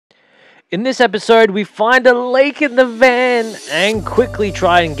In this episode, we find a leak in the van and quickly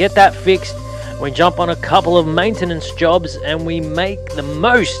try and get that fixed. We jump on a couple of maintenance jobs and we make the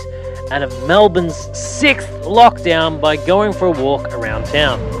most out of Melbourne's 6th lockdown by going for a walk around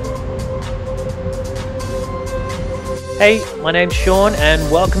town. Hey, my name's Sean and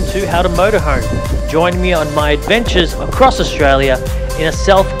welcome to How to Motorhome. Join me on my adventures across Australia in a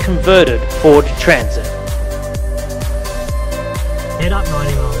self-converted Ford Transit. Head up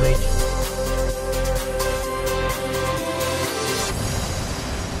 90 miles each.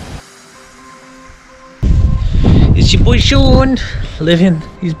 It's your boy Sean, living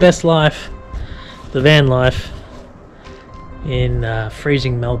his best life, the van life, in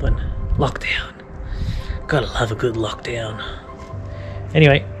freezing Melbourne. Lockdown. Gotta love a good lockdown.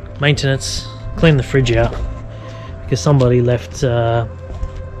 Anyway, maintenance. Clean the fridge out because somebody left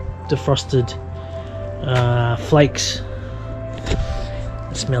defrosted flakes.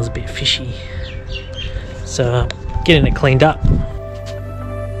 It smells a bit fishy. So getting it cleaned up.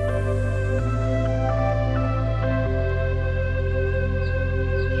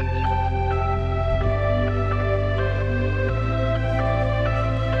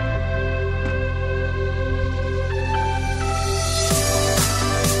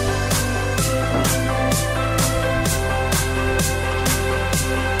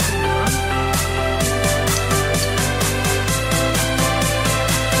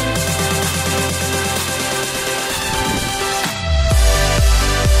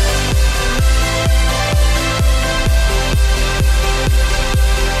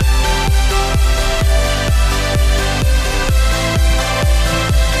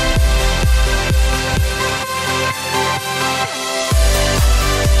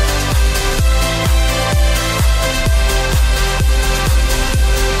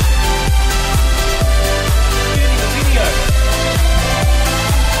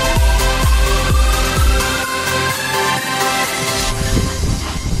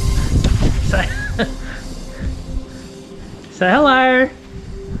 Say hello.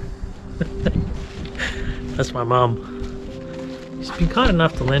 That's my mum. She's been kind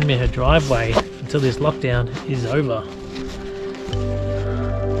enough to lend me her driveway until this lockdown is over.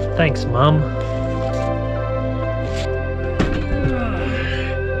 Thanks, mum.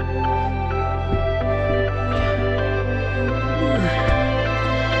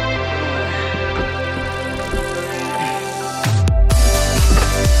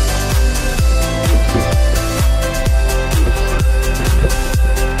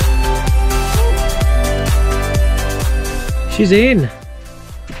 She's in.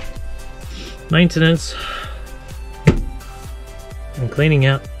 Maintenance and cleaning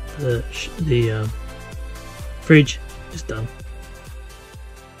out the fridge is done.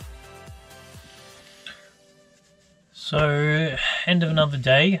 So, end of another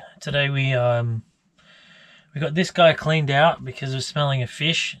day. Today we got this guy cleaned out because of smelling of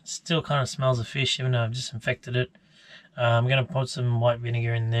fish. It still kind of smells of fish even though I've disinfected it. I'm going to put some white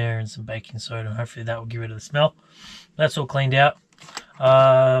vinegar in there and some baking soda and hopefully that will get rid of the smell. That's all cleaned out.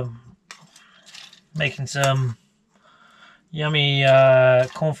 Making some yummy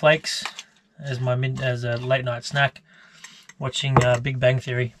cornflakes as a late night snack. Watching Big Bang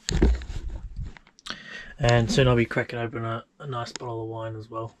Theory. And soon I'll be cracking open a nice bottle of wine as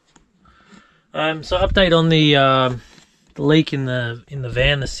well. So update on the leak in the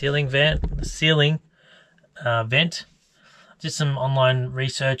van, the ceiling vent. Did some online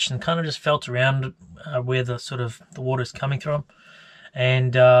research and kind of just felt around where the water is coming from,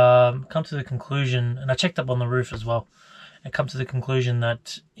 and come to the conclusion. And I checked up on the roof as well, and come to the conclusion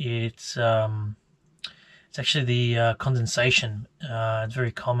that it's actually the condensation. It's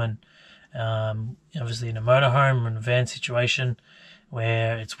very common, obviously in a motorhome or in a van situation,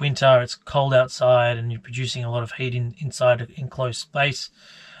 where it's winter, it's cold outside, and you're producing a lot of heat inside an enclosed space.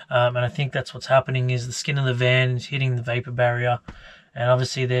 And I think that's what's happening is the skin of the van is hitting the vapor barrier, and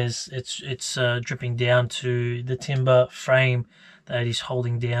obviously it's dripping down to the timber frame that is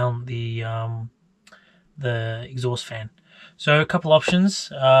holding down the exhaust fan. So a couple options.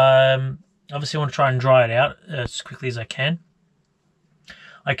 Obviously, I want to try and dry it out as quickly as I can.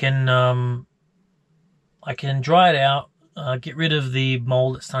 I can dry it out, get rid of the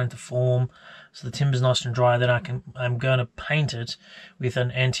mold that's starting to form, so the timber's nice and dry. Then I'm going to paint it with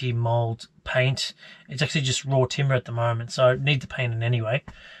an anti-mold paint. It's actually just raw timber at the moment, so I need to paint it anyway.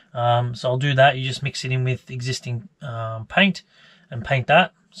 So I'll do that. You just mix it in with existing paint and paint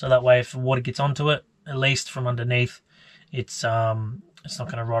that, so that way if the water gets onto it, at least from underneath, it's not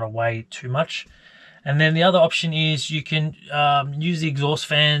going to rot away too much. And then the other option is you can use the exhaust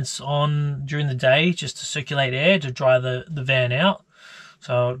fans on during the day just to circulate air to dry the van out.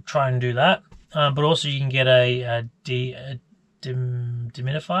 So I'll try and do that. But also you can get a humidifier,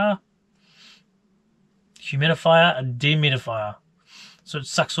 a dehumidifier. So it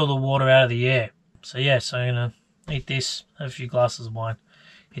sucks all the water out of the air. So yeah, so I'm going to eat this, have a few glasses of wine,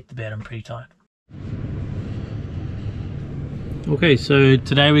 hit the bed. I'm pretty tired. Okay, so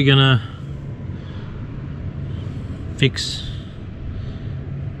today we're going to fix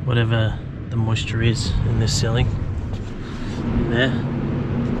whatever the moisture is in this ceiling there.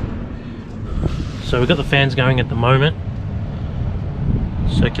 So we've got the fans going at the moment,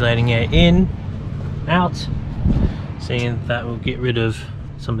 circulating air in, out, seeing if that will get rid of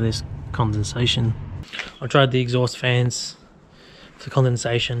some of this condensation. I tried the exhaust fans for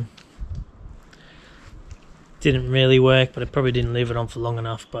condensation. Didn't really work, but I probably didn't leave it on for long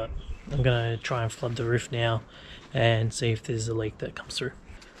enough. But I'm going to try and flood the roof now and see if there's a leak that comes through.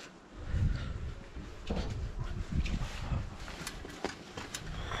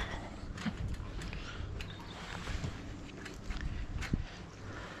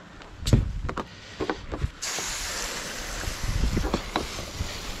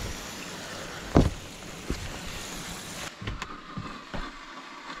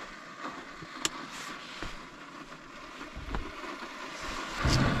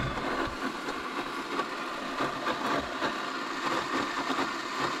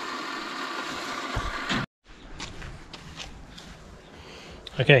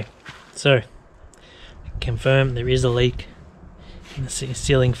 Okay, so confirm there is a leak in the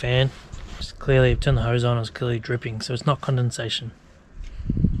ceiling fan. It's clearly, I've turned the hose on, it's clearly dripping, so it's not condensation.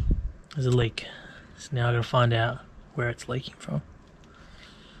 There's a leak. So now I'm going to find out where it's leaking from.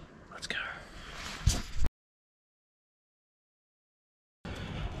 Let's go.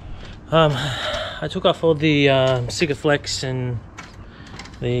 I took off all the Sikaflex and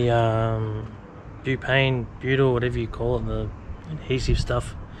the butane, butyl, whatever you call it, the adhesive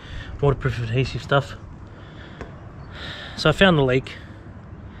stuff, waterproof adhesive stuff. So I found the leak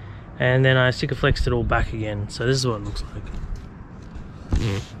and then I Sikaflexed it all back again. So this is what it looks like.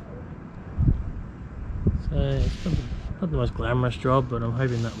 So it's not the most glamorous job, but I'm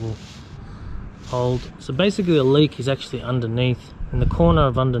hoping that will hold. So basically the leak is actually underneath, in the corner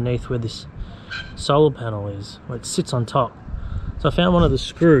of underneath where this solar panel is, where it sits on top. So I found one of the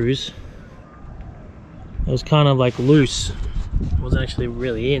screws. It was kind of like loose. It wasn't actually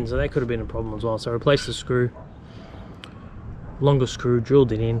really in, so that could have been a problem as well. So I replaced the screw, longer screw,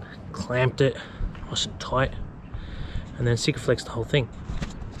 drilled it in, clamped it nice and tight, and then Sikaflexed the whole thing.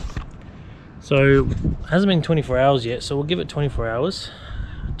 So it hasn't been 24 hours yet, so we'll give it 24 hours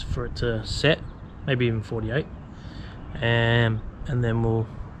for it to set, maybe even 48, and then we'll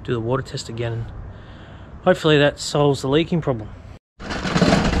do the water test again, and hopefully that solves the leaking problem.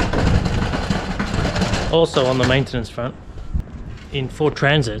 Also on the maintenance front, in Ford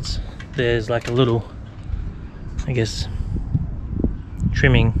Transits, there's like a little, I guess,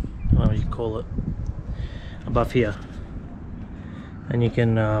 trimming, I don't know what you call it, above here, and you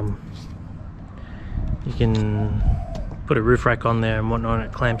can put a roof rack on there and whatnot, and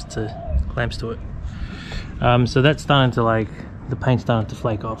it clamps to it. So that's starting to, like, the paint's starting to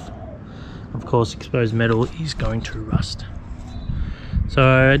flake off. Of course, exposed metal is going to rust. So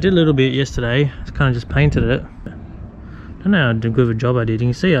I did a little bit yesterday, just kind of just painted it. I don't know how good of a job I did. You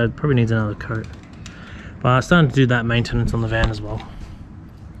can see it probably needs another coat. But I'm starting to do that maintenance on the van as well.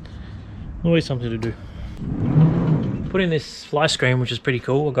 Always something to do. Put in this fly screen, which is pretty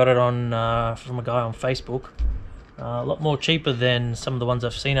cool. I got it on from a guy on Facebook. A lot more cheaper than some of the ones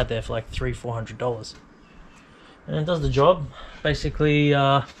I've seen out there for like $300-400. And it does the job. Basically,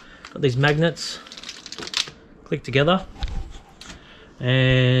 got these magnets click together,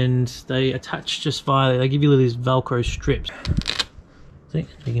 and they attach just via, they give you these Velcro strips. See,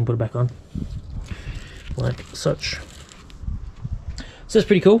 you can put it back on like such. So that's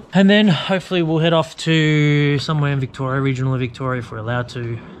pretty cool. And then hopefully we'll head off to somewhere in Victoria, regional Victoria, if we're allowed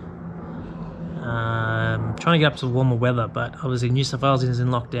to. Trying to get up to warmer weather, but obviously New South Wales is in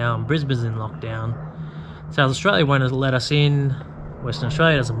lockdown, Brisbane's in lockdown, South Australia won't let us in, Western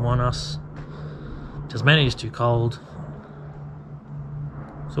Australia doesn't want us, Tasmania is too cold.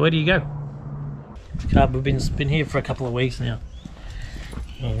 So where do you go? We've been here for a couple of weeks now.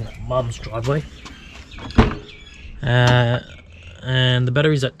 In Mum's driveway. And the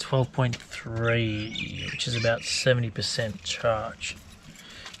battery's at 12.3, which is about 70% charge.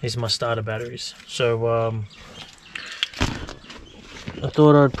 These are my starter batteries. So I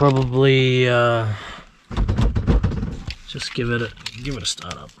thought I'd probably just give it a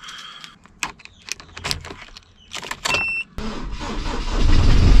start up.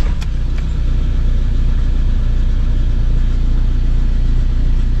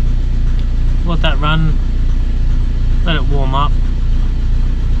 let that run, let it warm up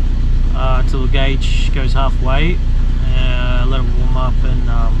till the gauge goes halfway. Let it warm up, and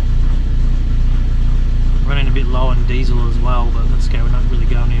running a bit low on diesel as well, but that's okay, we're not really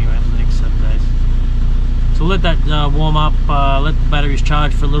going anywhere for the next 7 days. So let that warm up, let the batteries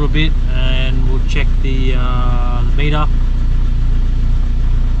charge for a little bit, and we'll check the meter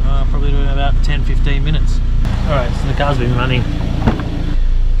probably in about 10-15 minutes. Alright, so the car's been running.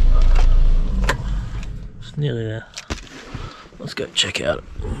 It's nearly there. Let's go check out.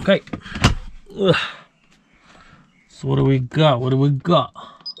 Okay. Ugh. So what do we got? What do we got?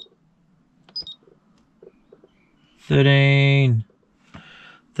 13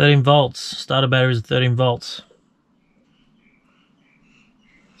 volts. Starter battery is 13 volts.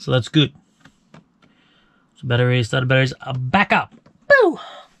 So that's good. So starter batteries are back up. Boo!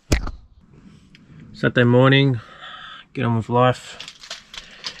 Saturday morning, get on with life.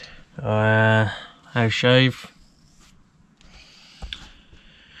 I had a shave.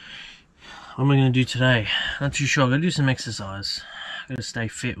 What am I going to do today? Not too sure. I'm going to do some exercise. Got to stay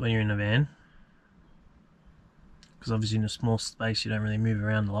fit when you're in a van, because obviously in a small space you don't really move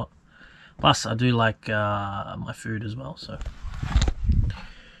around a lot. Plus I do like my food as well,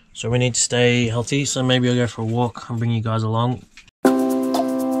 so we need to stay healthy. So maybe I'll go for a walk and bring you guys along.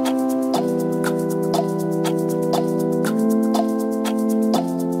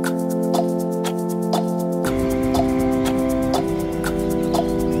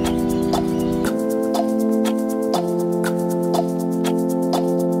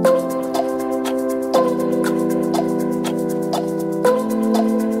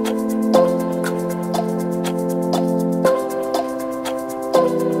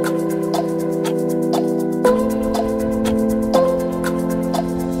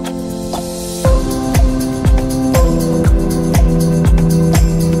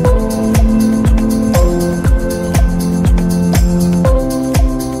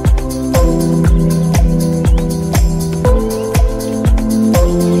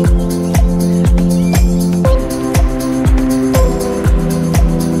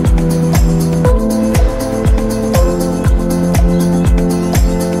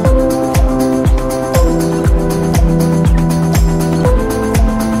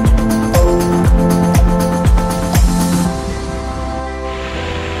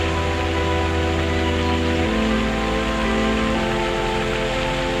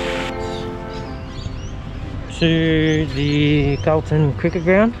 To the Carlton cricket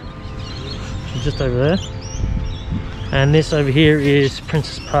ground, which is just over there, and this over here is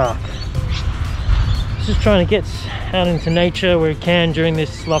Princess Park. Just trying to get out into nature where we can during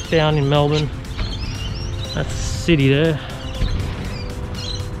this lockdown in Melbourne. That's the city there.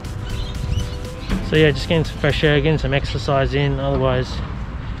 So yeah, just getting some fresh air, getting some exercise in, otherwise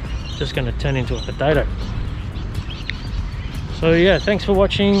it's just going to turn into a potato. So yeah, thanks for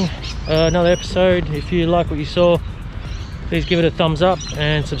watching another episode. If you like what you saw, please give it a thumbs up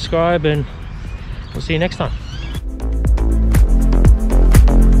and subscribe, and we'll see you next time.